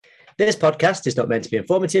This podcast is not meant to be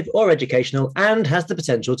informative or educational and has the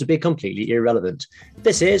potential to be completely irrelevant.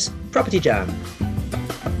 This is Property Jam.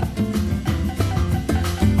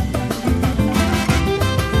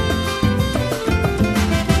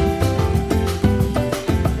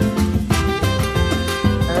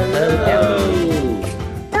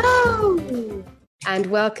 And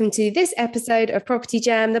welcome to this episode of Property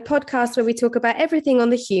Jam, the podcast where we talk about everything on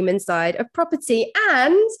the human side of property.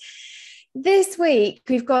 And this week,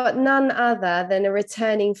 we've got none other than a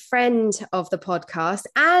returning friend of the podcast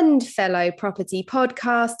and fellow property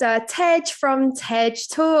podcaster, Tej from Tej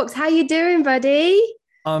Talks. How you doing, buddy?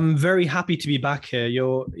 I'm very happy to be back here.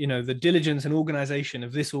 The diligence and organization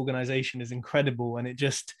of this organization is incredible. And it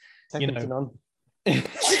just, Yeah,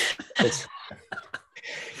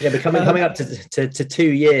 we're coming up to 2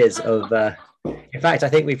 years of. In fact, I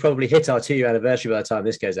think we probably hit our 2-year anniversary by the time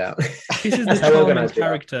this goes out. This is the charming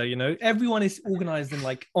character, Everyone is organized and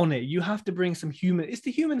on it. You have to bring some human. It's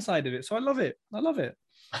the human side of it, so I love it.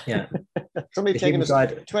 Yeah. Somebody taking us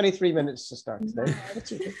 23 minutes to start today.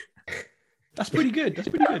 That's pretty good.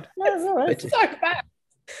 Yeah, all right. Talk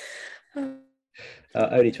about.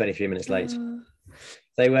 Only 23 minutes late.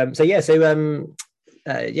 Tej,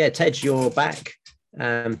 you're back.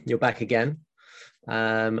 You're back again,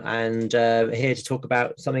 and here to talk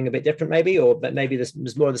about something a bit different, but maybe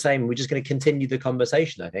there's more of the same. We're just going to continue the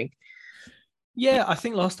conversation, I think. Yeah, I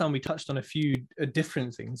think last time we touched on a few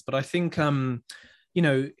different things, but I think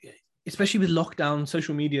especially with lockdown,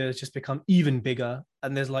 social media has just become even bigger,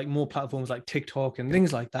 and there's more platforms like TikTok and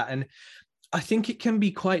things like that, and I think it can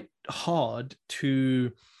be quite hard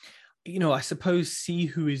to, I suppose, see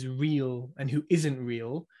who is real and who isn't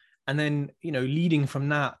real. And then, leading from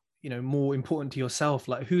that, more important to yourself,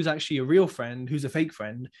 who's actually a real friend, who's a fake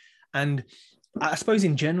friend. And I suppose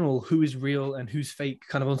in general, who is real and who's fake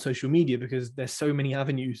kind of on social media, because there's so many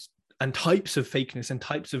avenues and types of fakeness and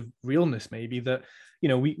types of realness maybe that,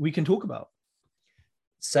 we can talk about.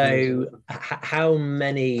 So how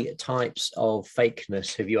many types of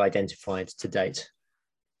fakeness have you identified to date?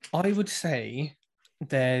 I would say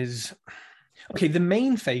the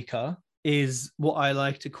main faker is what I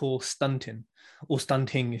like to call stunting, or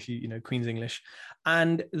stunting if you Queen's English.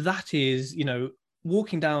 And that is,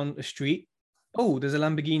 walking down a street. Oh, there's a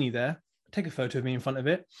Lamborghini there. Take a photo of me in front of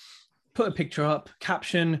it. Put a picture up,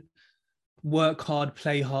 caption, work hard,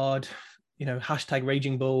 play hard, hashtag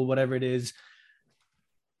raging bull, whatever it is.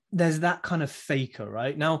 There's that kind of faker,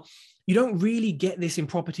 right? Now, you don't really get this in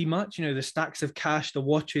property much. The stacks of cash, the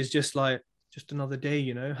watches, just another day,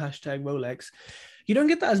 hashtag Rolex. You don't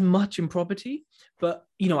get that as much in property, but,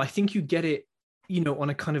 I think you get it,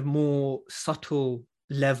 on a kind of more subtle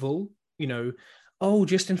level,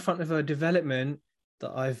 just in front of a development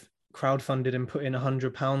that I've crowdfunded and put in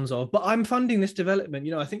 £100 of, but I'm funding this development.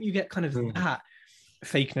 I think you get kind of that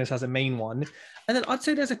fakeness as a main one. And then I'd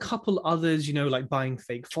say there's a couple others, like buying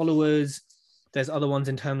fake followers. There's other ones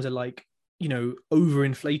in terms of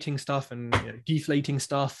overinflating stuff and deflating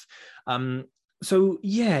stuff. So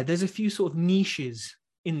yeah, there's a few sort of niches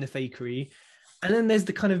in the fakery. And then there's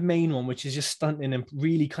the kind of main one, which is just stunting and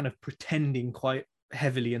really kind of pretending quite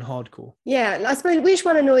heavily and hardcore. Yeah, I suppose, which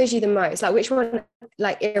one annoys you the most? Which one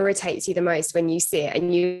irritates you the most when you see it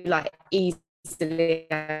and you easily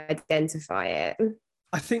identify it?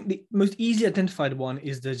 I think the most easy identified one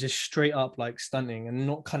is the just straight up stunting and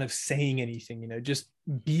not kind of saying anything, just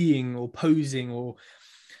being or posing or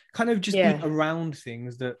kind of just being around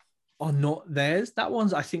things that are not theirs. That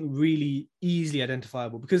one's, I think, really easily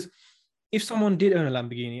identifiable, because if someone did own a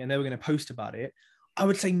Lamborghini and they were going to post about it, I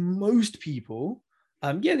would say most people,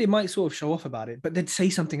 they might sort of show off about it, but they'd say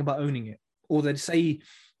something about owning it, or they'd say,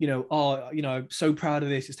 I'm so proud of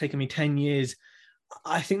this. It's taken me 10 years.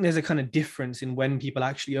 I think there's a kind of difference in when people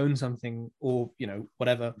actually own something or,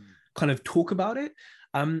 whatever, kind of talk about it.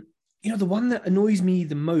 The one that annoys me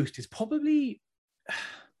the most is probably,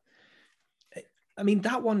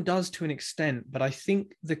 that one does to an extent, but I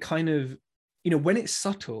think the kind of, when it's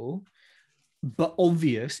subtle, but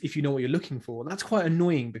obvious, if you know what you're looking for, that's quite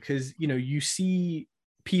annoying, because, you see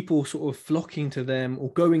people sort of flocking to them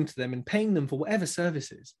or going to them and paying them for whatever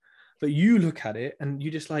services, but you look at it and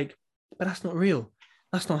you just but that's not real.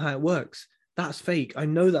 That's not how it works. That's fake. I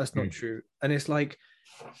know that's not true. And it's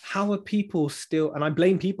how are people still, and I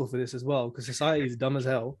blame people for this as well, because society is dumb as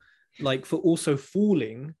hell, for also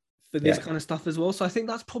falling for this kind of stuff as well. So I think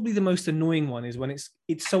that's probably the most annoying one, is when it's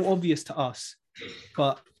so obvious to us,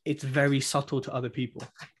 but it's very subtle to other people.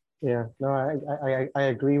 Yeah, no, I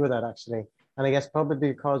agree with that, actually. And I guess probably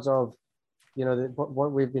because of,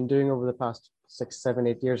 what we've been doing over the past 6, 7,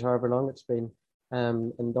 8 years, however long it's been,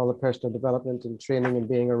 and all the personal development and training and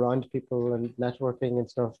being around people and networking and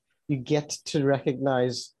stuff, you get to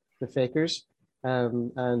recognize the fakers,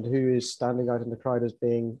 and who is standing out in the crowd as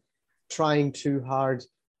being trying too hard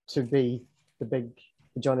to be the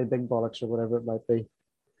Johnny Big Bollocks or whatever it might be.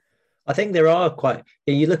 I think there are quite.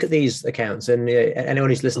 You look at these accounts, and anyone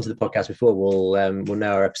who's listened to the podcast before will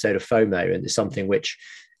know our episode of FOMO, and it's something which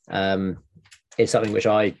is something which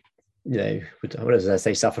I, what does I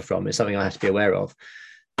say, suffer from. It's something I have to be aware of,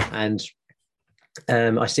 and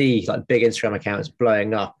I see like big Instagram accounts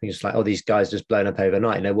blowing up, and just like, oh, these guys just blown up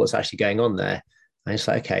overnight. What's actually going on there? And it's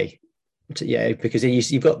like, okay, yeah, because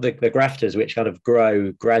you've got the grafters which kind of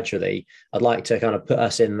grow gradually. I'd like to kind of put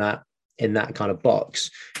us in that kind of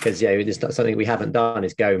box, because there's not something we haven't done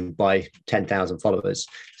is go and buy 10,000 followers.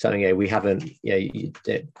 Something we haven't we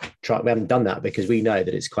haven't done that because we know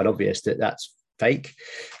that it's quite obvious that that's fake,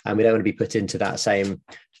 and we don't want to be put into that same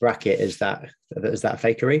bracket as that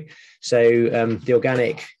fakery. So the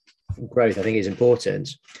organic growth, I think, is important,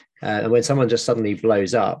 and when someone just suddenly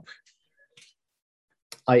blows up,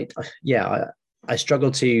 I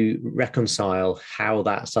struggle to reconcile how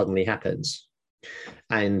that suddenly happens,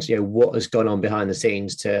 and what has gone on behind the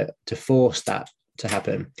scenes to force that to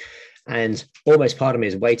happen. And almost part of me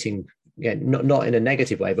is waiting, not in a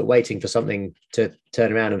negative way, but waiting for something to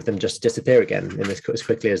turn around and for them just disappear again as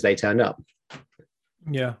quickly as they turn up.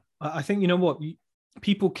 Yeah, I think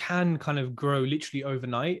people can kind of grow literally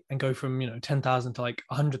overnight and go from 10,000 to like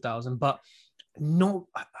 100,000, but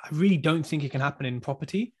I really don't think it can happen in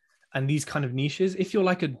property and these kind of niches. If you're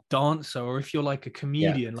like a dancer or if you're like a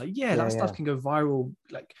comedian, that stuff can go viral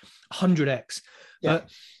like 100x.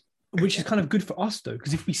 Which is kind of good for us though,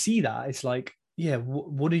 because if we see that, it's like,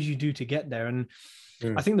 what did you do to get there? And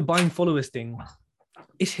I think the buying followers thing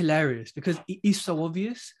is hilarious because it is so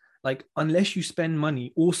obvious. Like, unless you spend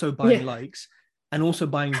money also buying likes and also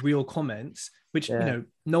buying real comments, which no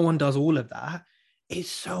one does all of that. It's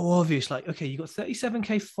so obvious. Like, okay, you got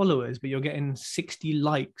 37k followers, but you're getting 60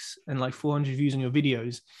 likes and like 400 views on your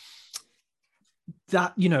videos.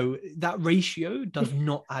 That, that ratio does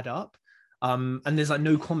not add up. And there's like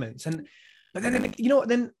no comments. But then,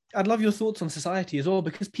 then I'd love your thoughts on society as well,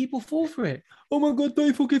 because people fall for it. Oh my God,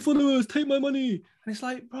 34k followers, take my money. And it's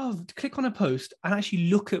like, bro, click on a post and actually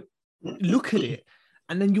look at it.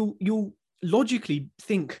 And then you'll logically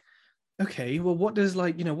think, okay, well, what do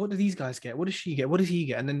these guys get? What does she get? What does he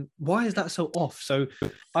get? And then why is that so off? So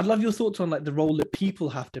I'd love your thoughts on like the role that people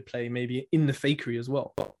have to play maybe in the fakery as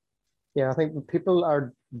well. Yeah, I think people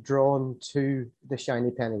are drawn to the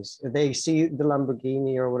shiny pennies. They see the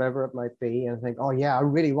Lamborghini or whatever it might be and think, oh yeah, I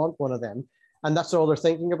really want one of them. And that's all they're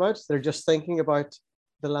thinking about. They're just thinking about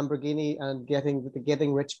the Lamborghini and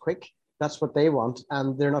getting rich quick. That's what they want.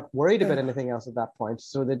 And they're not worried about anything else at that point.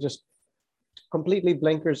 So they're just complete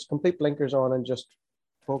blinkers on and just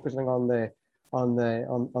focusing on the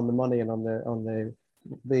money and on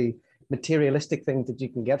the materialistic things that you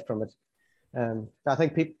can get from it. I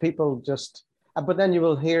think people just, but then you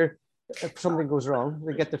will hear if something goes wrong,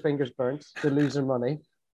 they get their fingers burnt, they lose their money.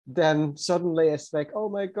 Then suddenly it's like, oh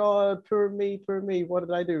my God, poor me, what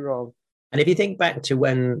did I do wrong? And if you think back to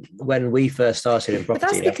when we first started in property,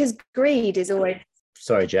 but that's because greed is always.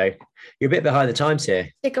 Sorry, Joe, you're a bit behind the times here.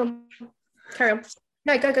 Carry on.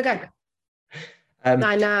 No, go. No,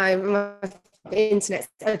 my internet's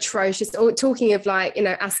atrocious. Talking of like,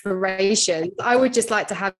 aspirations, I would just like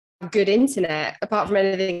to have good internet apart from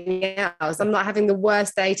anything else. I'm not having the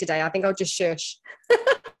worst day today. I think I'll just shush. I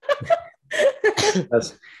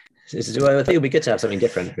think it'll be good to have something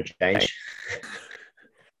different for a change.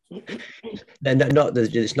 No, it's not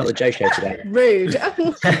the Joe show today. Rude.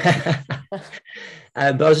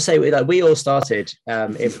 But I was just saying, like, we all started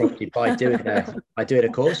in property by doing a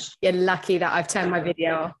course. You're lucky that I've turned my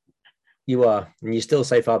video off. You are, and you're still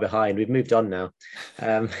so far behind. We've moved on now.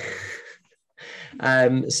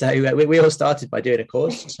 So we all started by doing a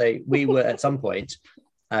course. So we were at some point,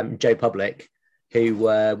 Joe Public, who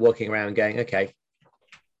were walking around going, okay,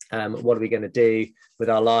 what are we going to do with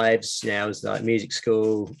our lives? It was like music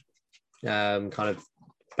school kind of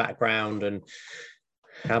background, and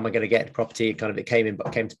how am I going to get property? It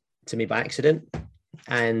came to me by accident,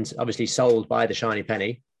 and obviously sold by the shiny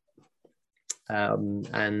penny.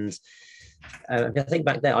 And I think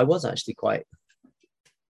back there I was actually quite,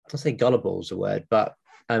 I'll say gullible is a word, but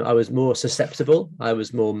I was more susceptible. I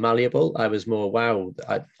was more malleable. I was more, wow,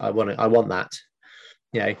 I want that,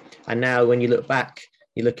 And now when you look back,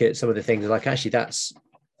 you look at some of the things like, actually, that's,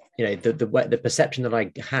 the perception that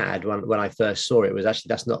I had when I first saw it was actually,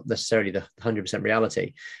 that's not necessarily the 100%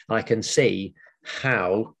 reality. And I can see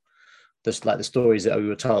how the stories that we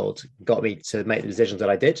were told got me to make the decisions that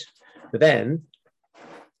I did. But then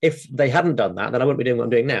if they hadn't done that, then I wouldn't be doing what I'm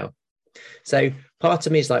doing now. So part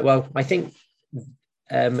of me is like, well, I think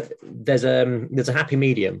there's a happy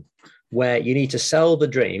medium where you need to sell the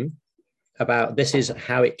dream about this is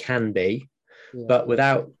how it can be, but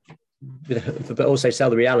also sell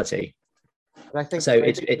the reality. I think so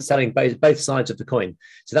it's selling both sides of the coin.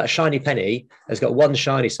 So that shiny penny has got one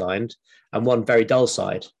shiny side and one very dull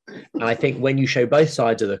side. And I think when you show both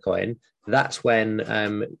sides of the coin, that's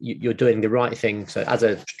when you're doing the right thing. So as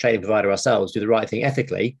a training provider ourselves, do the right thing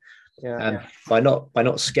ethically, by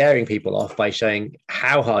not scaring people off by showing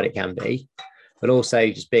how hard it can be, but also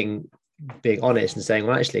just being honest and saying,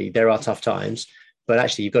 well, actually, there are tough times, but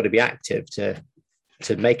actually you've got to be active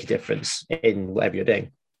to make a difference in whatever you're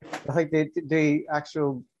doing. I think the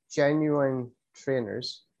actual genuine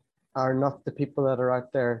trainers are not the people that are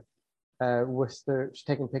out there with their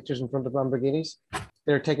taking pictures in front of Lamborghinis.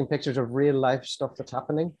 They're taking pictures of real life stuff that's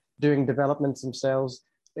happening, doing developments themselves,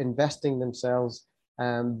 investing themselves,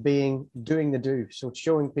 doing the do. So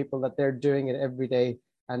showing people that they're doing it every day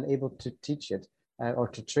and able to teach it or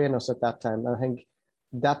to train us at that time. I think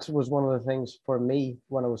that was one of the things for me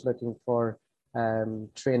when I was looking for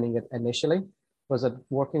training it initially, was that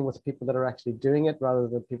working with people that are actually doing it rather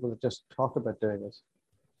than people that just talk about doing it.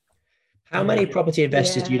 How many property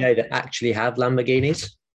investors do you know that actually have Lamborghinis?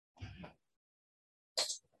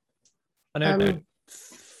 I know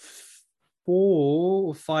 4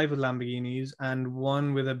 or 5 with Lamborghinis and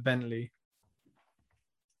 1 with a Bentley.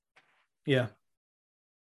 Yeah.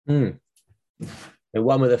 And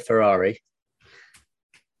 1 with a Ferrari.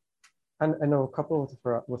 And I know a couple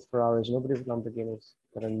with Ferraris, nobody with Lamborghinis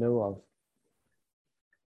that I know of.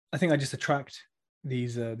 I think I just attract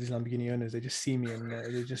these Lamborghini owners. They just see me and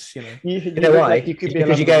they just, you know why? Like you could be a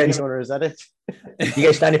Lamborghini owner, is that it? You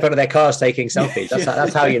go stand in front of their cars taking selfies.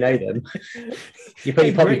 That's how you know them. You put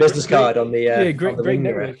your business card on the great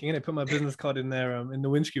mirror. networking, and put my business card in there in the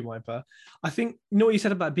windscreen wiper. I think what you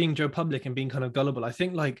said about being Joe Public and being kind of gullible. I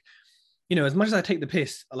think as much as I take the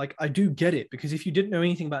piss, I do get it, because if you didn't know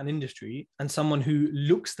anything about an industry and someone who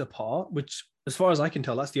looks the part, which as far as I can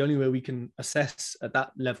tell, that's the only way we can assess at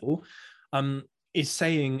that level, is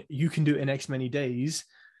saying you can do it in X many days.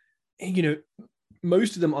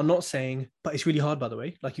 Most of them are not saying, but it's really hard, by the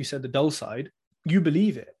way, like you said, the dull side, you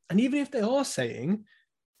believe it. And even if they are saying,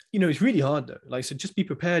 it's really hard though. So just be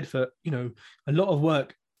prepared for, a lot of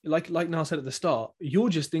work. Like Niall said at the start, you're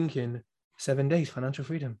just thinking 7 days, financial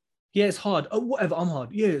freedom. Yeah, it's hard. Oh, whatever, I'm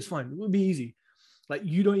hard. Yeah, it's fine. It'll be easy.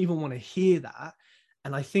 You don't even want to hear that.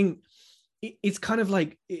 And I think it's kind of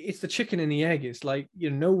like, it's the chicken and the egg. It's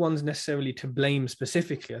no one's necessarily to blame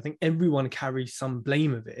specifically. I think everyone carries some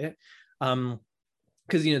blame of it.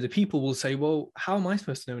 Because, the people will say, well, how am I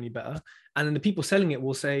supposed to know any better? And then the people selling it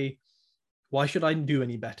will say, why should I do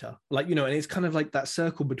any better? And it's kind of like that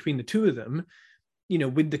circle between the two of them,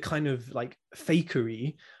 with the kind of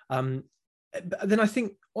fakery. But then I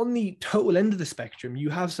think on the total end of the spectrum, you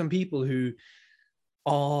have some people who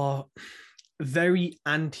are very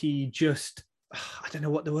anti just, I don't know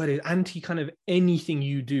what the word is, anti kind of anything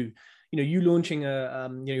you do. You launching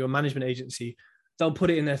your management agency, they'll put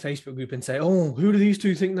it in their Facebook group and say, oh, who do these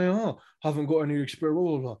two think they are? Haven't got any experience, blah,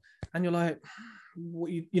 blah, blah. And you're like,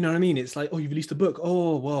 what, you know what I mean? It's like, oh, you've released a book.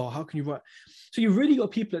 Oh, well, how can you write? So you've really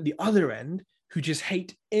got people at the other end who just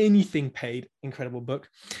hate anything paid. Incredible book.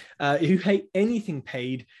 Who hate anything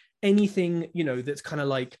paid, anything, that's kind of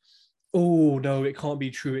like, oh, no, it can't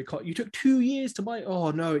be true. You took 2 years to buy it.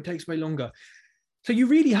 Oh, no, it takes way longer. So you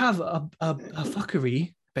really have a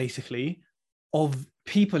fuckery, basically, of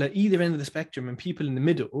people at either end of the spectrum and people in the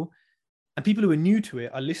middle, and people who are new to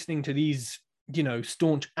it are listening to these,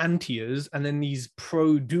 staunch antiers and then these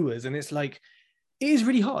pro doers. And it's it is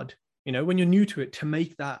really hard, when you're new to it, to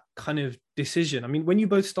make that kind of decision. I mean, when you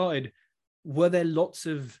both started, were there lots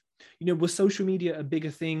of, was social media a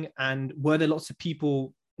bigger thing? And were there lots of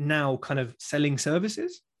people now kind of selling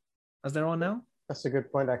services as there are now? That's a good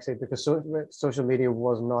point, actually, because social media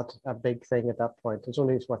was not a big thing at that point. It's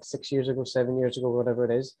only 6 years ago, 7 years ago, whatever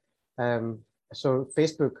it is. So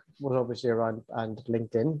Facebook was obviously around, and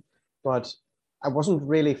LinkedIn, but I wasn't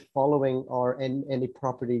really following or in any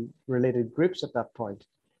property related groups at that point.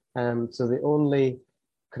 So the only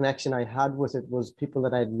connection I had with it was people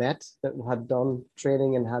that I'd met that had done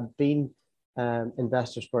training and had been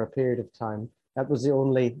investors for a period of time. That was the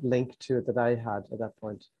only link to it that I had at that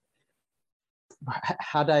point.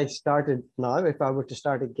 Had I started now, if I were to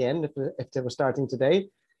start again, if they were starting today,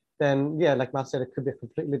 then yeah, like Matt said, it could be a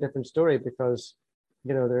completely different story, because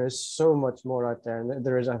there is so much more out there, and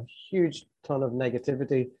there is a huge ton of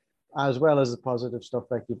negativity as well as the positive stuff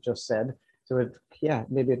like you've just said. So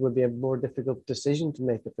maybe it would be a more difficult decision to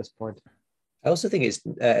make at this point. I also think it's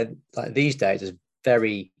like these days is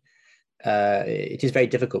very it is very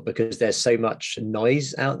difficult because there's so much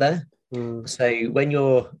noise out there. So when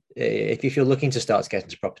if you're looking to start to get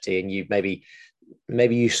into property and you maybe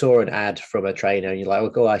you saw an ad from a trainer and you're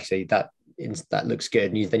like, oh, actually that looks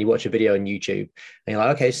good, and then you watch a video on YouTube and you're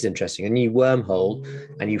like, okay, this is interesting, and you wormhole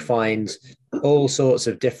and you find all sorts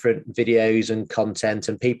of different videos and content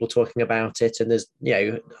and people talking about it, and there's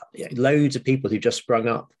loads of people who just sprung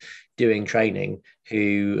up doing training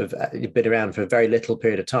who have been around for a very little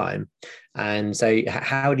period of time. And so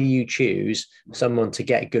how do you choose someone to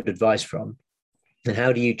get good advice from, and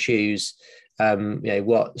how do you choose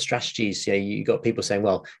what strategies? You got people saying,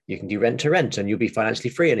 well, you can do rent to rent and you'll be financially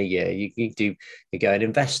free in a year. You go and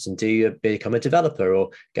invest and become a developer, or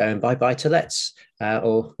go and buy to lets,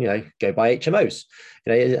 or go buy HMOs,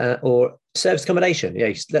 or service accommodation.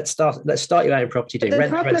 Let's start you out in property doing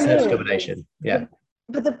rent to rent service accommodation. Yeah.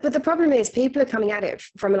 But the problem is people are coming at it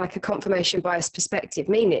from like a confirmation bias perspective,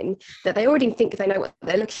 meaning that they already think they know what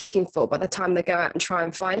they're looking for by the time they go out and try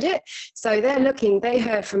and find it. So they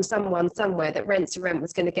heard from someone somewhere that rent to rent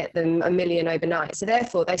was going to get them $1 million overnight. So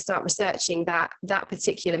therefore they start researching that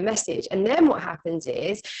particular message. And then what happens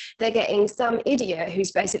is they're getting some idiot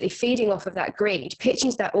who's basically feeding off of that greed,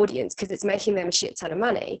 pitching to that audience because it's making them a shit ton of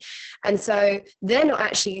money. And so they're not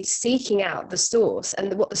actually seeking out the source,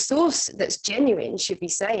 and what the source that's genuine should be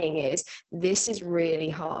saying is, this is really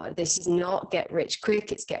hard. This is not get rich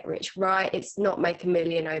quick, it's get rich right. It's not make $1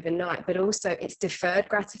 million overnight, but also it's deferred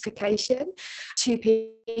gratification to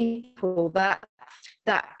people. That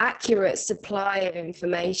accurate supply of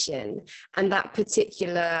information and that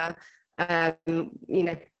particular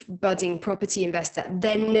budding property investor,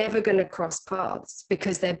 they're never going to cross paths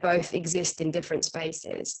because they both exist in different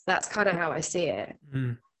spaces. That's kind of how I see it.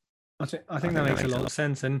 I think that makes a lot of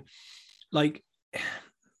sense. And like,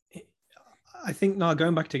 I think now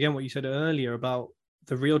going back to again what you said earlier about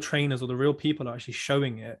the real trainers or the real people are actually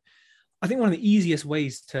showing it. I think one of the easiest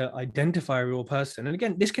ways to identify a real person, and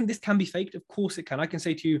again, this can be faked. Of course it can. I can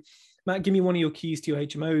say to you, Matt, give me one of your keys to your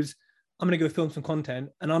HMOs. I'm going to go film some content,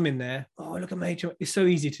 and I'm in there. Oh, look at my HMO. It's so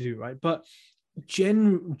easy to do, right? But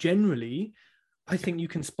generally, I think you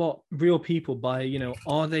can spot real people by,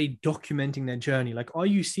 are they documenting their journey? Like, are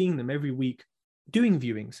you seeing them every week doing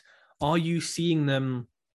viewings? Are you seeing them,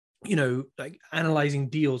 like analyzing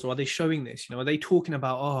deals, or are they showing this? Are they talking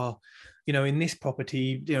about, in this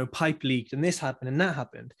property, pipe leaked and this happened and that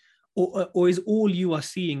happened? Or is all you are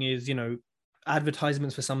seeing is,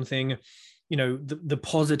 advertisements for something, the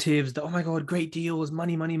positives, oh my God, great deals,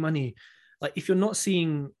 money, money, money. Like, if you're not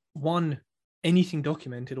seeing one, anything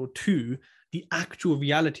documented, or two, the actual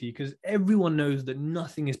reality, because everyone knows that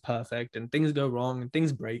nothing is perfect and things go wrong and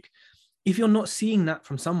things break. If you're not seeing that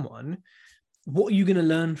from someone, what are you going to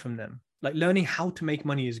learn from them? Like, learning how to make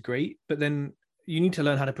money is great, but then you need to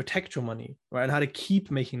learn how to protect your money, right? And how to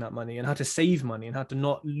keep making that money, and how to save money, and how to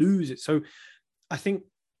not lose it. So I think,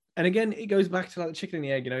 and again, it goes back to like the chicken and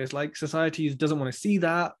the egg, it's like society doesn't want to see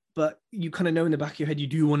that, but you kind of know in the back of your head, you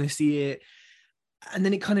do want to see it. And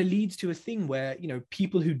then it kind of leads to a thing where,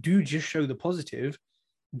 people who do just show the positive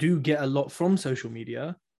do get a lot from social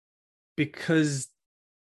media, because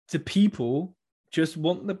the people just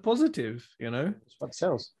want the positive, It's what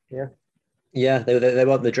sells. Yeah, they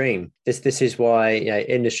want the dream. This is why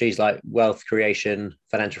industries like wealth creation,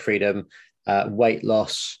 financial freedom, weight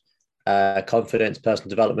loss, confidence, personal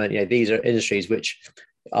development, these are industries which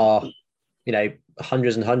are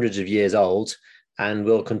hundreds and hundreds of years old, and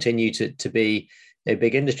will continue to be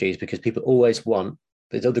big industries, because people always want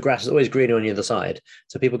the grass is always greener on the other side.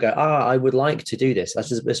 So people go, I would like to do this.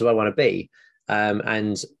 This is what I want to be.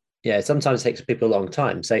 And sometimes it takes people a long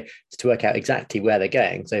time, so to work out exactly where they're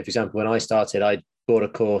going. So, for example, when I started, I bought a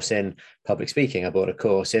course in public speaking, I bought a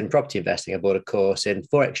course in property investing, I bought a course in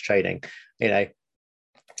forex trading. And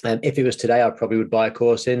if it was today, I probably would buy a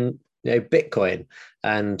course in Bitcoin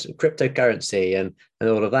and cryptocurrency and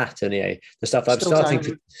all of that. And the stuff I'm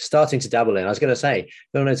starting to dabble in. I was going to say,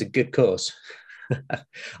 no, it's a good course.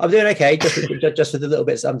 I'm doing okay, just with the little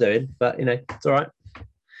bits I'm doing, but it's all right.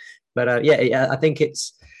 But I think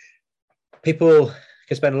it's, people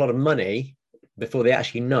can spend a lot of money before they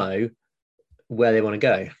actually know where they want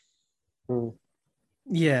to go.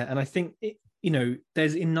 Yeah, and I think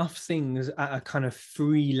there's enough things at a kind of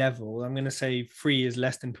free level. I'm going to say free is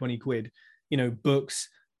less than 20 quid. Books,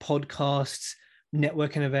 podcasts,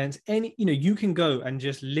 networking events, you can go and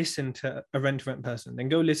just listen to a rent-to-rent person, then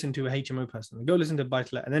go listen to a HMO person, then go listen to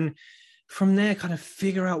buy-to-let, and then from there kind of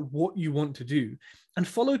figure out what you want to do. and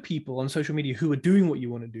follow people on social media who are doing what you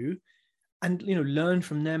want to do, and, you know, learn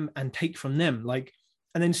from them and take from them. Like,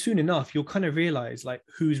 and then soon enough, you'll kind of realize like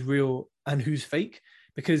who's real and who's fake,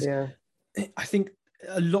 because I think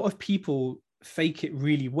a lot of people fake it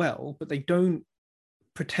really well, but they don't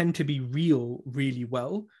pretend to be real really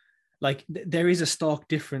well. Like there is a stark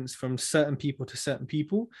difference from certain people to certain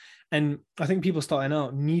people. And I think people starting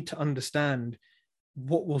out need to understand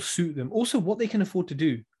what will suit them, also what they can afford to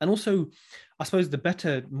do. And also, I suppose the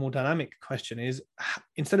better, more dynamic question is,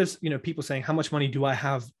 instead of, you know, people saying, how much money do I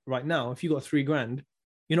have right now? If you got $3,000,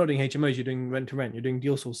 you're not doing HMOs, you're doing rent to rent, you're doing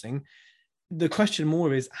deal sourcing. The question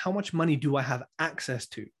more is, how much money do I have access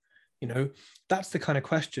to? You know, that's the kind of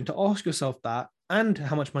question to ask yourself, that, and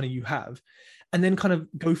how much money you have, and then kind of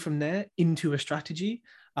go from there into a strategy.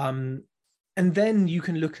 And then you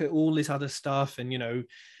can look at all this other stuff, and, you know,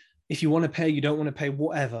 if you want to pay, you don't want to pay,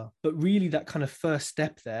 whatever. But really that kind of first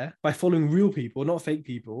step there, by following real people, not fake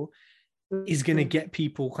people, is going to get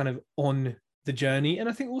people kind of on the journey. And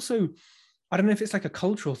I think also, I don't know if it's like a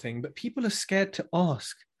cultural thing, but people are scared to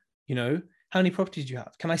ask, you know, how many properties do you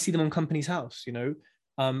have? Can I see them on Companies House? You know,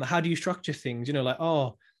 how do you structure things? You know, like,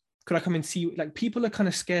 oh, could I come and see? Like, people are kind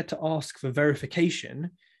of scared to ask for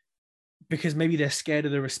verification because maybe they're scared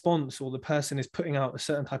of the response, or the person is putting out a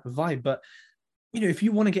certain type of vibe. But, you know, if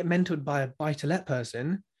you want to get mentored by a buy-to-let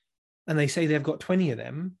person and they say they've got 20 of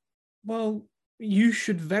them, well, you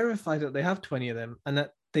should verify that they have 20 of them and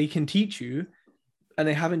that they can teach you, and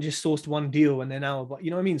they haven't just sourced one deal and they're now, you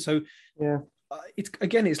know what I mean? So yeah,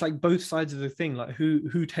 it's like both sides of the thing, like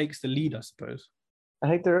who takes the lead, I suppose. I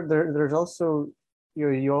think there's also,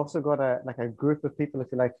 you also got a group of people, if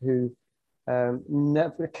you like, who have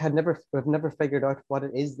never figured out what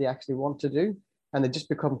it is they actually want to do, and they just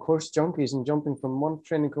become course junkies and jumping from one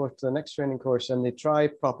training course to the next training course, and they try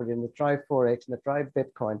property and they try Forex and they try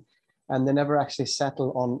Bitcoin, and they never actually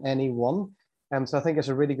settle on any one. So I think it's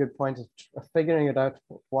a really good point of figuring it out,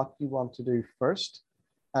 what you want to do first,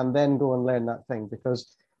 and then go and learn that thing.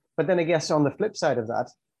 But then I guess on the flip side of that,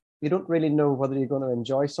 you don't really know whether you're going to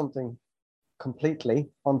enjoy something completely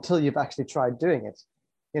until you've actually tried doing it.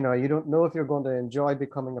 You know, you don't know if you're going to enjoy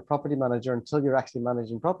becoming a property manager until you're actually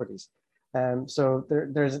managing properties. So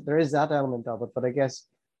there is that element of it. But I guess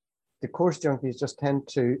the course junkies just tend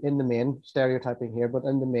to, in the main, stereotyping here, but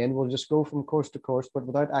in the main, will just go from course to course, but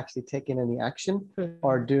without actually taking any action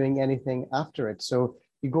or doing anything after it. So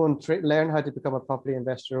you go and learn how to become a property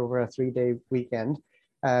investor over a 3-day weekend.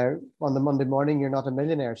 On the Monday morning, you're not a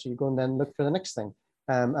millionaire. So you go and then look for the next thing,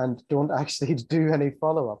 and don't actually do any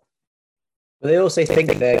follow-up. But they also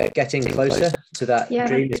think they're getting closer to that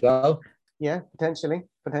dream as well. Yeah, potentially.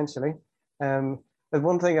 But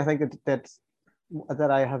one thing I think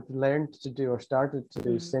that I have learned to do, or started to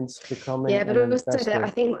do, since becoming but also that I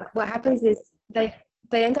think what happens is they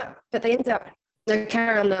end up no,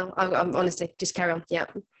 carry on now. I'm honestly just carry on. Yeah.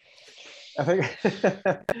 I think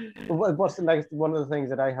what's the next one of the things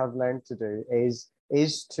that I have learned to do is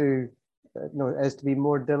to be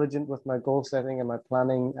more diligent with my goal setting and my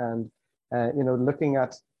planning, and looking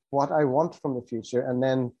at what I want from the future and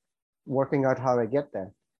then working out how I get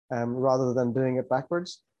there, rather than doing it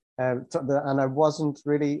backwards. And I wasn't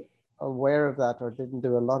really aware of that, or didn't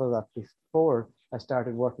do a lot of that before I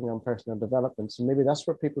started working on personal development. So maybe that's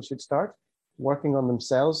where people should start, working on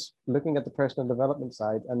themselves, looking at the personal development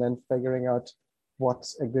side, and then figuring out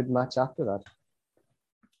what's a good match after that.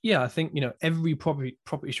 Yeah, I think, every property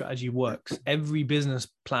strategy works. Every business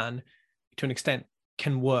plan, to an extent,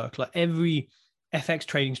 can work. Like every FX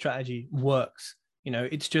trading strategy works.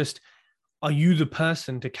 It's just, are you the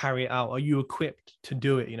person to carry it out? Are you equipped to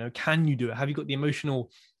do it? Can you do it? Have you got the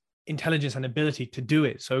emotional intelligence and ability to do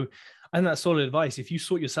it? So I think that's solid advice. If you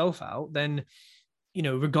sort yourself out, then,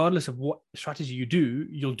 regardless of what strategy you do,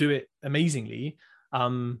 you'll do it amazingly,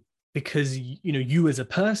 because, you as a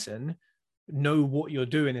person know what you're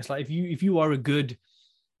doing. It's like, if you are a good,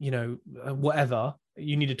 whatever,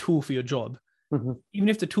 you need a tool for your job. Mm-hmm. Even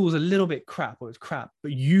if the tool's a little bit crap, or it's crap,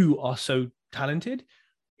 but you are so talented,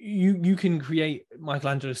 you can create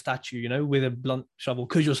Michelangelo's statue, with a blunt shovel,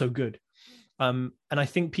 because you're so good. And I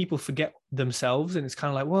think people forget themselves, and it's kind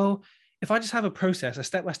of like, well, if I just have a process, a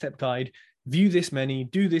step-by-step guide, view this many,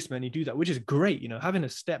 do that, which is great. Having a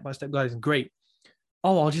step-by-step guide is great.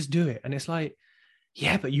 Oh, I'll just do it. And it's like,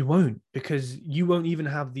 yeah, but you won't, because you won't even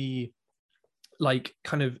have the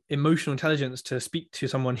kind of emotional intelligence to speak to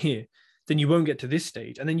someone here. Then you won't get to this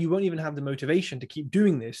stage. And then you won't even have the motivation to keep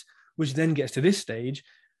doing this, which then gets to this stage,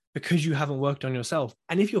 because you haven't worked on yourself.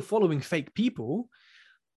 And if you're following fake people,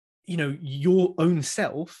 your own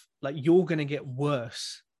self, you're going to get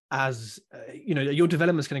worse as your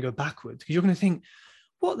development's going to go backwards, because you're going to think,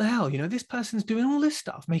 what the hell, this person's doing all this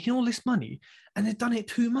stuff, making all this money, and they've done it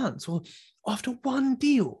 2 months or after one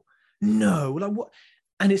deal. No, like what?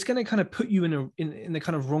 And it's going to kind of put you in the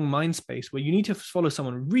kind of wrong mind space where you need to follow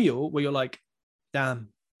someone real, where you're like, damn,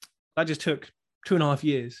 that just took 2.5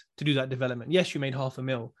 years to do that development. Yes, you made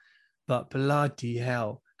 $500,000, but bloody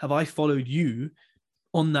hell, have I followed you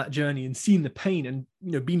on that journey and seen the pain and,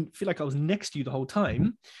 feel like I was next to you the whole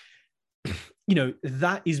time.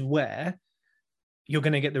 That is where you're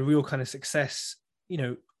going to get the real kind of success,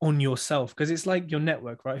 on yourself. Because it's like your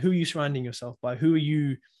network, right? Who are you surrounding yourself by?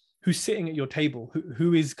 Who's sitting at your table?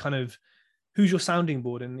 Who's your sounding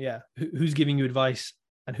board? And who's giving you advice,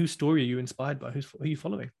 and whose story are you inspired by? Who are you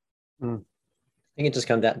following? I think it just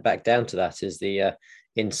comes back down to that is the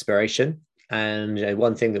inspiration. And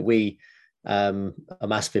one thing that we are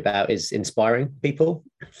massively about is inspiring people.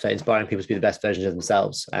 So inspiring people to be the best versions of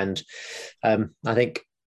themselves. And I think,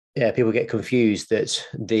 people get confused that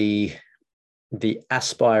the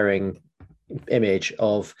aspiring image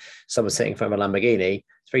of someone sitting in front of a Lamborghini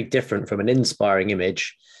is very different from an inspiring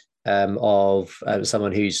image of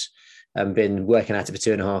someone who's been working at it for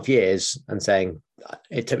 2.5 years and saying,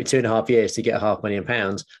 it took me 2.5 years to get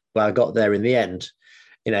 £500,000, but I got there in the end.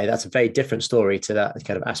 That's a very different story to that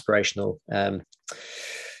kind of aspirational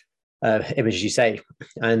image, as you say.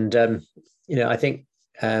 And, I think,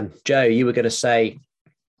 Joe, you were going to say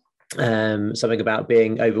something about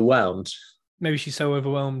being overwhelmed. Maybe she's so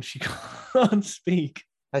overwhelmed she can't speak.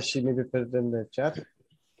 Has she maybe put it in the chat?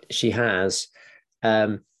 She has.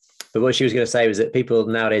 But what she was going to say was that people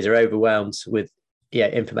nowadays are overwhelmed with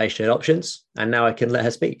information and options. And now I can let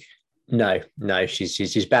her speak. No,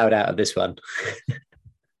 she's bowed out of this one.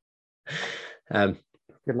 Good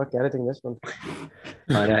luck editing this one.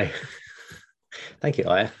 I know. Thank you,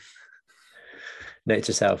 Aya. Note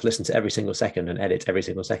to self: listen to every single second and edit every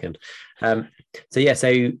single second.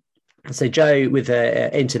 So Joe, with her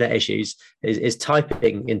internet issues, is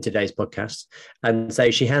typing in today's podcast, and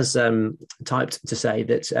so she has typed to say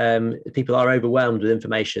that people are overwhelmed with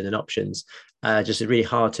information and options. Just really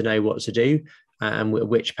hard to know what to do and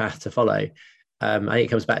which path to follow. I think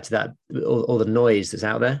it comes back to that all the noise that's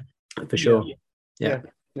out there, for sure. Yeah.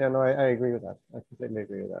 No, I agree with that. I completely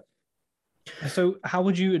agree with that. So how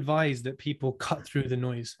would you advise that people cut through the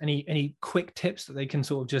noise? Any quick tips that they can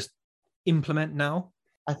sort of just implement now?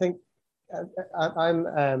 I think I'm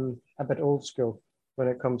a bit old school when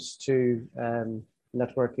it comes to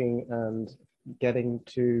networking and getting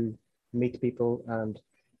to meet people and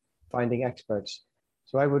finding experts.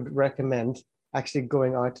 So I would recommend actually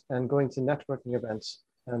going out and going to networking events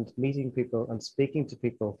and meeting people and speaking to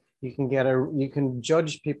people. You can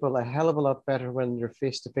judge people a hell of a lot better when you're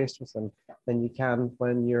face to face with them than you can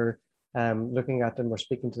when you're looking at them or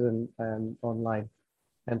speaking to them online.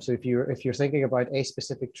 And so if you're thinking about a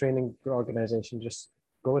specific training organization, just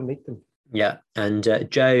go and meet them. Yeah, and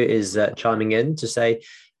Joe is chiming in to say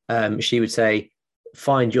she would say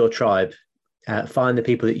find your tribe, find the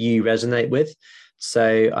people that you resonate with.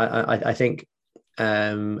 So I think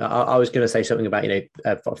I was going to say something about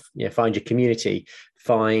find your community,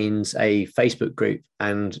 find a Facebook group,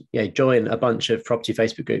 and join a bunch of property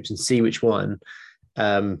Facebook groups and see which one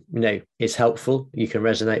is helpful, you can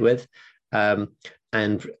resonate with.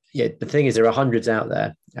 And the thing is, there are hundreds out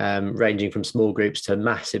there, ranging from small groups to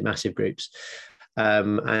massive groups,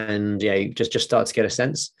 and just start to get a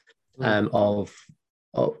sense of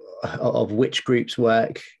which groups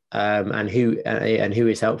work and who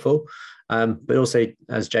is helpful. But also,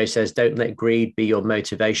 as Joe says, don't let greed be your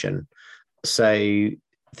motivation. So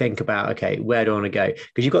think about, okay, where do I want to go?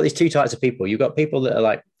 Because you've got these two types of people. You've got people that are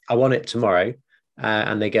like, I want it tomorrow,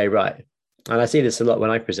 and they go right. And I see this a lot when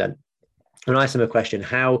I present. When I ask them a question,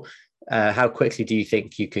 how quickly do you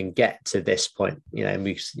think you can get to this point?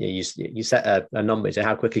 And you set a number, so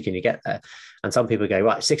how quickly can you get there? And some people go,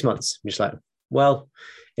 right, 6 months. I'm just like, well,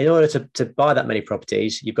 in order to buy that many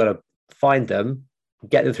properties, you've got to find them,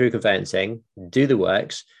 get them through conveyancing, do the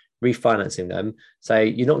works, refinancing them. So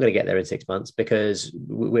you're not going to get there in 6 months because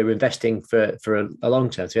we're investing for a long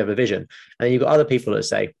term. So we have a vision. And then you've got other people that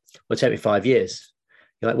say, well, it'll take me 5 years.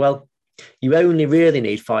 You're like, well, you only really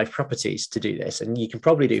need 5 properties to do this, and you can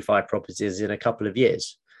probably do 5 properties in a couple of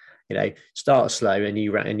years. Start slow and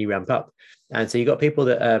you ramp up. And so you've got people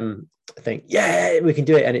that think, yeah, we can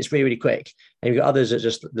do it, and it's really, really quick. And you've got others that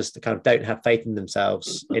just kind of don't have faith in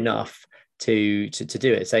themselves enough to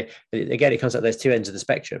do it. So again, it comes out there's 2 ends of the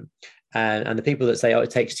spectrum, and the people that say, oh,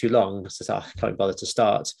 it takes too long, so I can't bother to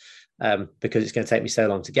start because it's going to take me so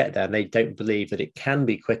long to get there, and they don't believe that it can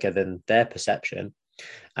be quicker than their perception.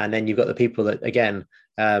 And then you've got the people that, again,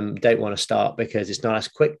 don't want to start because it's not as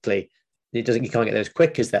quickly. You can't get those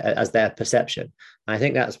quick as their perception. And I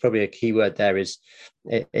think that's probably a key word there is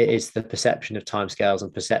the perception of timescales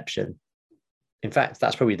and perception. In fact,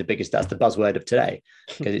 that's probably that's the buzzword of today,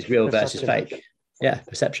 because it's real versus fake. Yeah,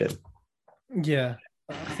 perception. Yeah.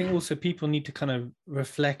 I think also people need to kind of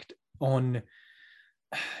reflect on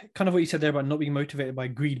kind of what you said there about not being motivated by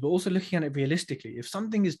greed, but also looking at it realistically. If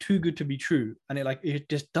something is too good to be true and it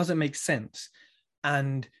just doesn't make sense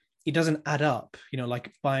and it doesn't add up,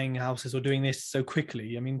 like buying houses or doing this so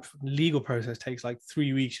quickly. I mean, legal process takes like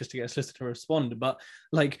 3 weeks just to get a solicitor to respond. But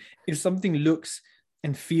like, if something looks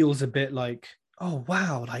and feels a bit like, oh,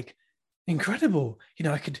 wow, like incredible,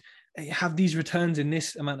 I could have these returns in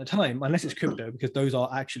this amount of time, unless it's crypto, because those are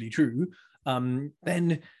actually true.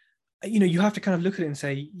 Then, you have to kind of look at it and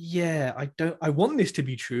say, yeah, I want this to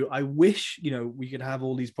be true. I wish, we could have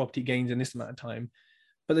all these property gains in this amount of time,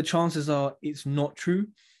 but the chances are it's not true.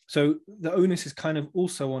 So the onus is kind of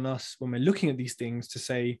also on us when we're looking at these things to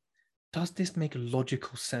say, does this make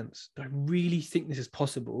logical sense? Do I really think this is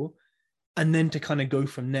possible? And then to kind of go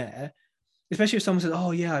from there, especially if someone says,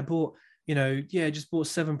 oh yeah, I bought, just bought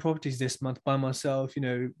 7 properties this month by myself,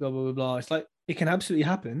 blah, blah, blah, blah. It's like, it can absolutely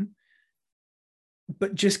happen,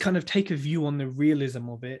 but just kind of take a view on the realism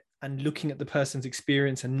of it and looking at the person's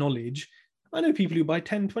experience and knowledge. I know people who buy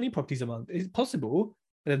 10, 20 properties a month. It's possible,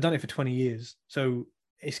 but they've done it for 20 years. So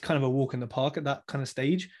it's kind of a walk in the park at that kind of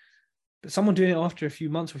stage. But someone doing it after a few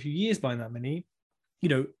months or a few years buying that many,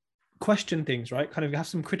 question things, right? Kind of have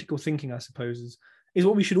some critical thinking, I suppose, is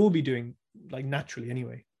what we should all be doing, like naturally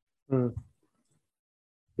anyway.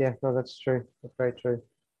 Yeah, no, that's true. That's very true.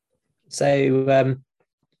 So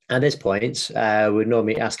at this point, we'd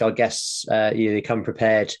normally ask our guests, they come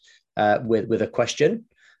prepared with a question.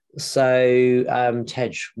 So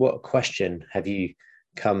Tej, what question have you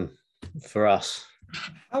come for us?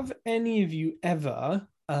 Have any of you ever,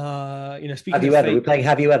 speaking have you of ever? fake... We're playing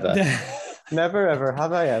Have You Ever? Never ever.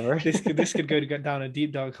 Have I ever? This could go down a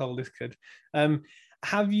deep dark hole. This could.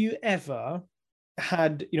 Have you ever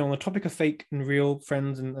had, on the topic of fake and real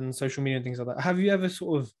friends and social media and things like that? Have you ever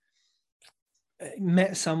sort of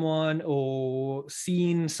met someone or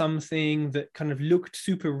seen something that kind of looked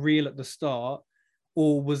super real at the start,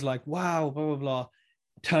 or was like, wow, blah blah blah,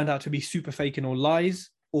 turned out to be super fake and all lies?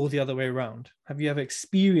 Or the other way around? Have you ever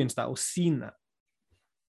experienced that or seen that?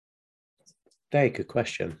 Very good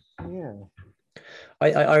question. Yeah.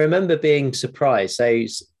 I remember being surprised. So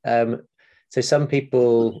some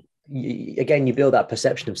people, again, you build that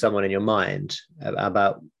perception of someone in your mind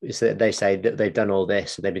about, so they say that they've done all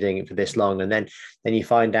this and they've been doing it for this long. And then you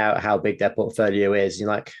find out how big their portfolio is. You're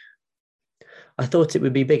like, I thought it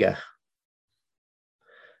would be bigger.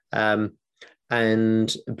 But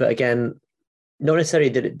again, not necessarily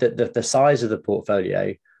that the size of the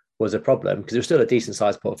portfolio was a problem, because it was still a decent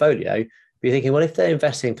sized portfolio. But you're thinking, well, if they're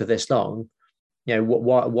investing for this long,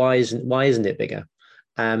 why isn't it bigger?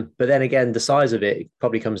 But then again, the size of it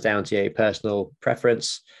probably comes down to your personal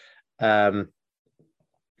preference. It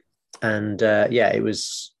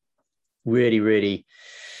was really, really,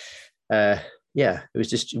 it was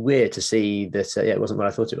just weird to see that. It wasn't what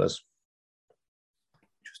I thought it was.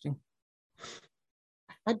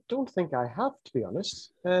 I don't think I have, to be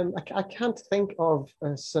honest. I can't think of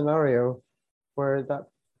a scenario where that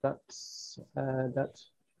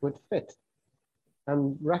would fit.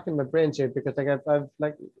 I'm racking my brains here because I've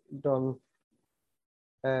done.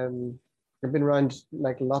 I've been around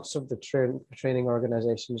like lots of the training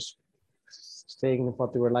organizations, seeing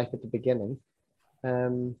what they were like at the beginning.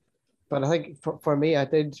 But I think for me, I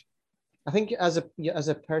think as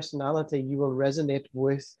a personality, you will resonate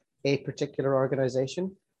with a particular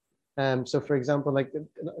organization. So for example,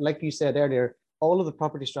 like you said earlier, all of the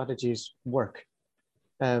property strategies work.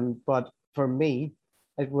 But for me,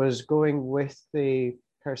 it was going with the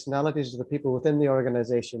personalities of the people within the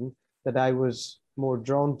organization that I was more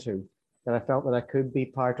drawn to, that I felt that I could be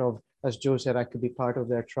part of, as Joe said, I could be part of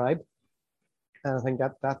their tribe. And I think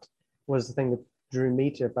that was the thing that drew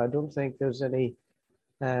me to it. But I don't think there's anything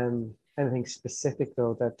specific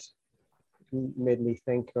though that made me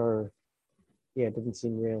think it didn't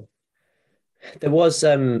seem real. There was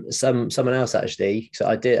someone else actually. So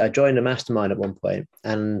I joined a mastermind at one point,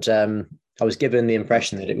 and I was given the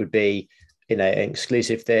impression that it would be, an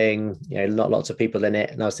exclusive thing, not lots of people in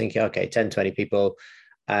it. And I was thinking, okay, 10, 20 people.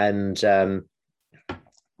 And kind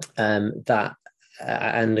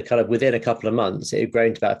of within a couple of months, it had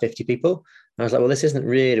grown to about 50 people. And I was like, well, this isn't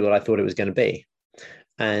really what I thought it was going to be.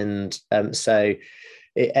 And so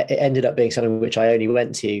it ended up being something which I only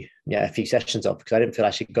went to a few sessions of, because I didn't feel I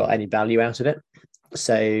actually got any value out of it.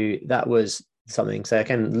 So that was something. So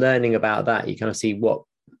again, learning about that, you kind of see what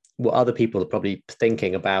other people are probably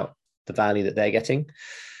thinking about the value that they're getting.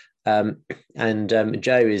 And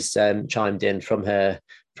Jo is chimed in from the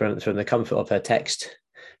comfort of her texting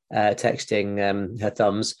her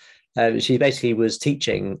thumbs. She basically was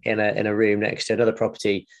teaching in a room next to another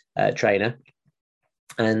property trainer,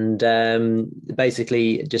 and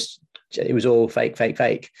basically just it was all fake,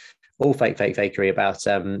 all fake fakery about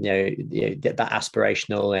that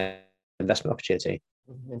aspirational investment opportunity.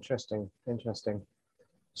 Interesting.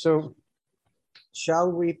 So, shall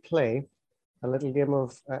we play a little game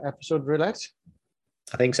of episode roulette?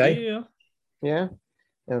 I think so. Yeah.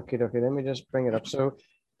 Okay. Let me just bring it up. So,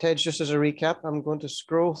 Ted, just as a recap, I'm going to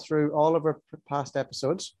scroll through all of our past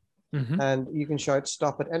episodes, and you can shout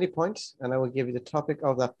stop at any point, and I will give you the topic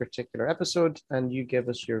of that particular episode, and you give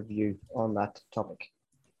us your view on that topic.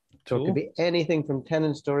 So It could be anything from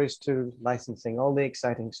tenant stories to licensing, all the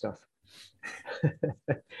exciting stuff.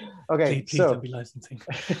 Okay, please don't be licensing.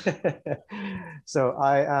 So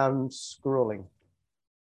I am scrolling.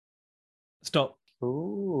 Stop.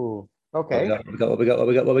 Ooh. Okay. What we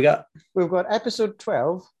got? We've got episode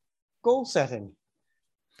 12, goal setting.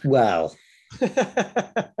 Well.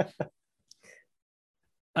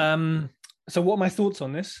 So what are my thoughts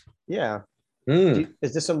on this? Yeah.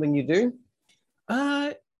 Is this something you do?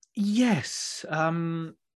 Yes.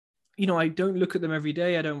 I don't look at them every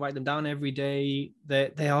day. I don't write them down every day.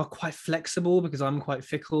 They are quite flexible because I'm quite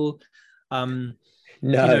fickle.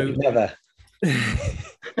 Never.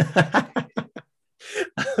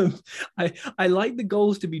 I like the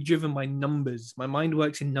goals to be driven by numbers. My mind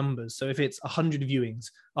works in numbers. So if it's 100 viewings,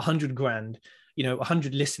 100 grand,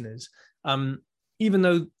 100 listeners, even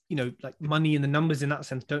though, like money and the numbers in that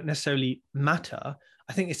sense don't necessarily matter,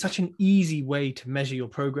 I think it's such an easy way to measure your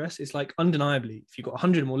progress. It's like undeniably, if you've got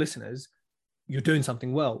 100 more listeners, you're doing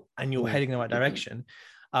something well and you're heading in the right direction.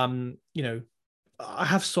 I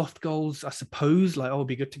have soft goals, I suppose, like, it'd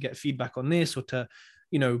be good to get feedback on this or to,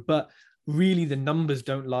 but really the numbers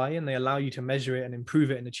don't lie and they allow you to measure it and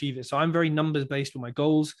improve it and achieve it. So I'm very numbers based with my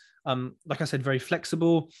goals. Like I said, very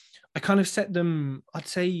flexible. I kind of set them, I'd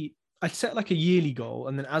set like a yearly goal.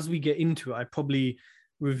 And then as we get into it, I probably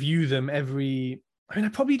review them I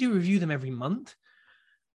probably do review them every month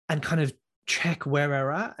and kind of check where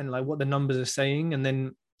we're at and like what the numbers are saying. And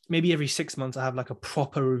then maybe every 6 months I have like a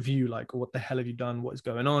proper review, like, what the hell have you done? What is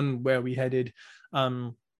going on? Where are we headed?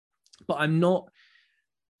 But I'm not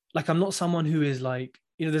someone who is like,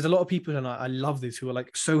 there's a lot of people, and I love this, who are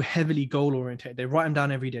like so heavily goal oriented. They write them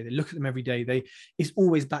down every day. They look at them every day. It's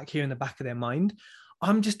always back here in the back of their mind.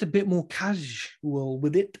 I'm just a bit more casual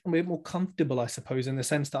with it. I'm a bit more comfortable, I suppose, in the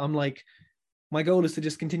sense that I'm like, my goal is to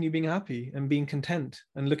just continue being happy and being content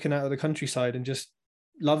and looking out at the countryside and just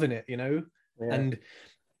loving it, Yeah. And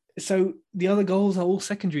so the other goals are all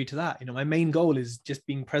secondary to that. My main goal is just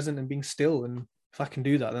being present and being still. And if I can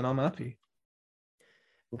do that, then I'm happy.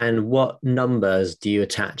 And what numbers do you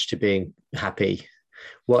attach to being happy?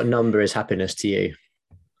 What number is happiness to you?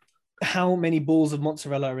 How many balls of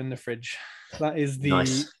mozzarella are in the fridge? That is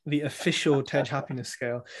the official Tej happiness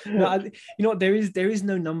scale. No, there is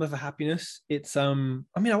no number for happiness. It's I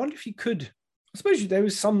wonder if you could. I suppose there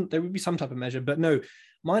would be some type of measure, but no,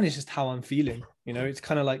 mine is just how I'm feeling. It's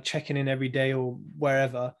kind of like checking in every day or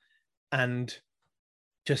wherever, and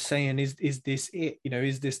just saying, is this it?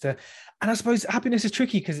 Is this the? And I suppose happiness is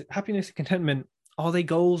tricky because happiness and contentment, are they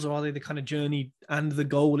goals or are they the kind of journey and the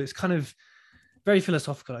goal? It's kind of very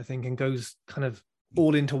philosophical, I think, and goes kind of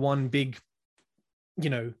all into one big,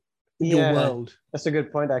 your world. That's a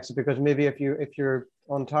good point, actually, because maybe if you're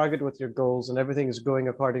on target with your goals and everything is going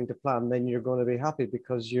according to plan, then you're going to be happy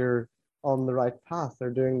because you're on the right path or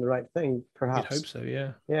doing the right thing, perhaps. I hope so,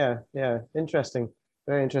 yeah. Yeah. Interesting.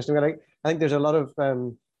 Very interesting. I think there's a lot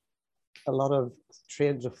of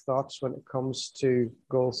trains of thoughts when it comes to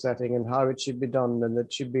goal setting and how it should be done, and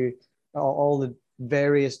it should be all the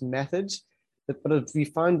various methods. But if you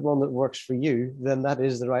find one that works for you, then that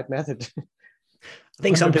is the right method. I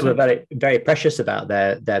think some people are very, very precious about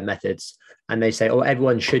their methods, and they say, "Oh,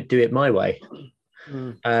 everyone should do it my way."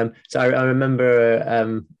 So I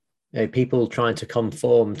remember people trying to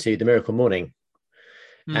conform to the Miracle Morning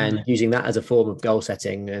and using that as a form of goal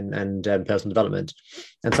setting and personal development.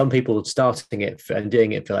 And some people starting it and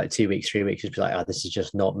doing it for like 2 weeks, 3 weeks, just be like, "Oh, this is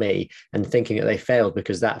just not me," and thinking that they failed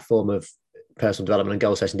because that form of personal development and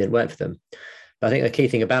goal setting didn't work for them. But I think the key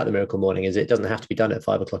thing about the Miracle Morning is it doesn't have to be done at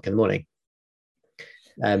 5 o'clock in the morning.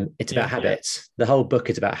 It's about habits. The whole book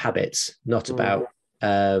is about habits, not about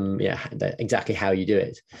exactly how you do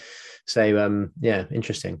it. So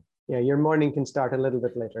interesting. Yeah, your morning can start a little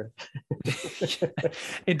bit later.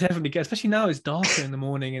 It definitely gets, especially now it's darker in the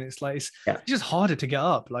morning and it's like it's just harder to get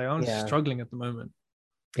up. Like I'm struggling at the moment.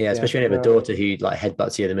 Yeah, especially when you have a daughter who like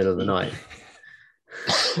headbutts you in the middle of the night.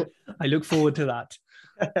 I look forward to that.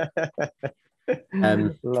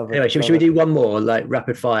 Love it. Anyway, should we do one more, like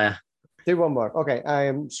rapid fire? Do one more. Okay, I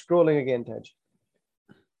am scrolling again, Tej.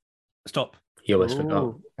 Stop. You almost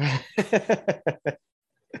forgot.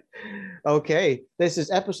 Okay, this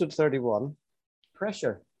is episode 31.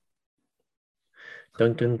 Pressure.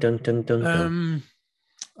 Dun, dun, dun, dun, dun, dun.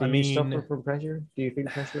 Do you suffer from pressure? Do you feel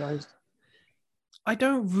pressurized? I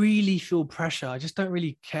don't really feel pressure. I just don't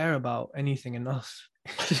really care about anything enough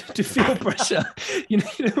to feel pressure. You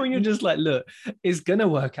know, when you're just like, look, it's gonna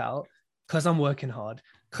work out because I'm working hard,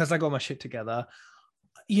 because I got my shit together.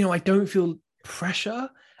 You know, I don't feel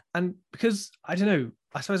pressure. And because, I don't know,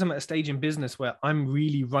 I suppose I'm at a stage in business where I'm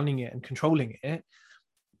really running it and controlling it.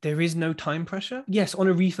 There is no time pressure. Yes, on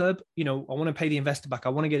a refurb, you know, I want to pay the investor back. I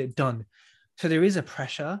want to get it done. So there is a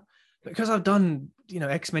pressure. Because I've done, you know,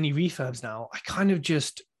 X many refurbs now, I kind of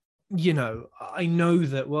just, you know, I know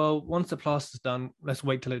that, well, once the plaster's done, let's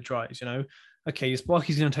wait till it dries, you know. Okay,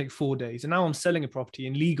 Sparky's going to take 4 days. And now I'm selling a property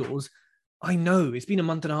in legals. I know it's been a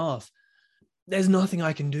month and a half. There's nothing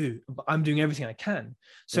I can do, but I'm doing everything I can.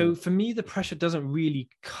 So for me, the pressure doesn't really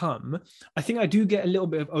come. I think I do get a little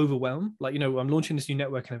bit of overwhelm. Like, you know, I'm launching this new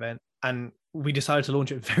networking event and we decided to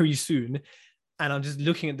launch it very soon. And I'm just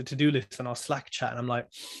looking at the to-do list on our Slack chat and I'm like,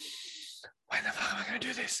 when the fuck am I going to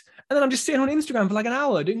do this? And then I'm just sitting on Instagram for like an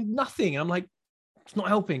hour doing nothing. And I'm like, it's not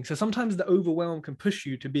helping. So sometimes the overwhelm can push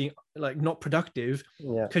you to being like not productive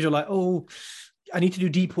because you're like, oh, I need to do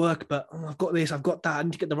deep work, but I've got this, I've got that. I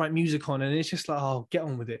need to get the right music on. And it's just like, oh, get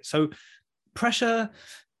on with it. So pressure,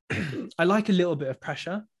 I like a little bit of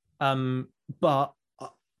pressure, but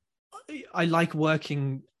I like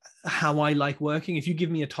working how I like working. If you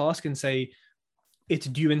give me a task and say it's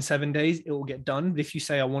due in 7 days, it will get done. But if you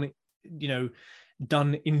say I want it, you know,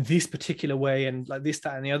 done in this particular way and like this,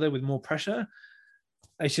 that, and the other with more pressure,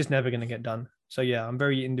 it's just never going to get done. So yeah, I'm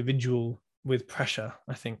very individual with pressure,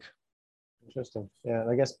 I think. Interesting. Yeah,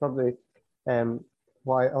 I guess probably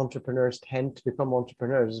why entrepreneurs tend to become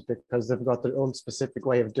entrepreneurs is because they've got their own specific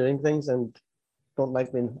way of doing things and don't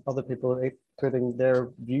like when other people are putting their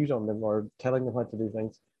views on them or telling them how to do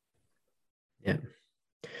things. Yeah.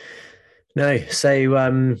 No,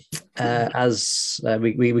 so as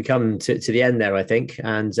we come to the end there, I think.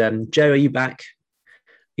 And Joe, are you back?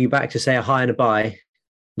 Are you back to say a hi and a bye?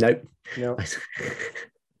 Nope. No.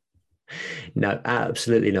 No,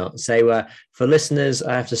 absolutely not. So for listeners,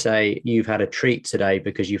 I have to say you've had a treat today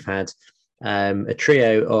because you've had a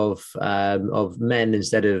trio of men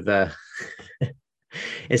instead of the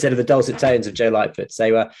dulcet tones of Joe Lightfoot.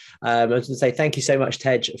 So I was going to say thank you so much,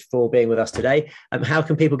 Tej, for being with us today. How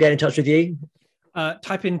can people get in touch with you?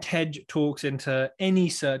 Type in Tej Talks into any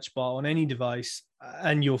search bar on any device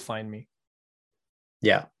and you'll find me.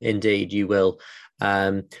 Yeah, indeed, you will.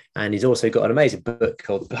 And he's also got an amazing book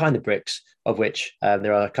called Behind the Bricks, of which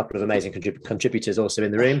there are a couple of amazing contributors also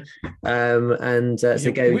in the room.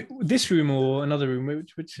 So go this room or another room,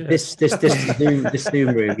 which this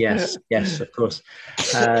Zoom room. Yes, of course.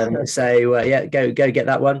 Yeah, go get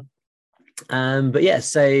that one. But yeah,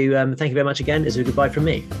 so thank you very much again. It's a goodbye from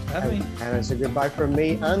me. And it's a goodbye from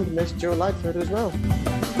me and Miss Joe Lightfoot as well.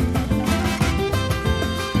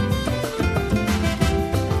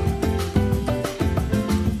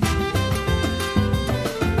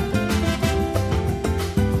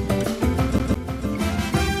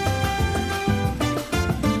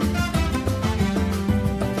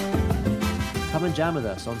 Jam with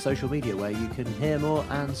us on social media where you can hear more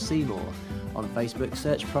and see more. On Facebook,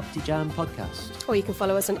 search Property Jam Podcast. Or you can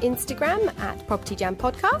follow us on Instagram at Property Jam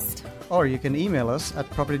Podcast. Or you can email us at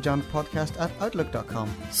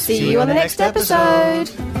propertyjampodcast@outlook.com. See you on the next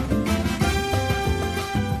episode.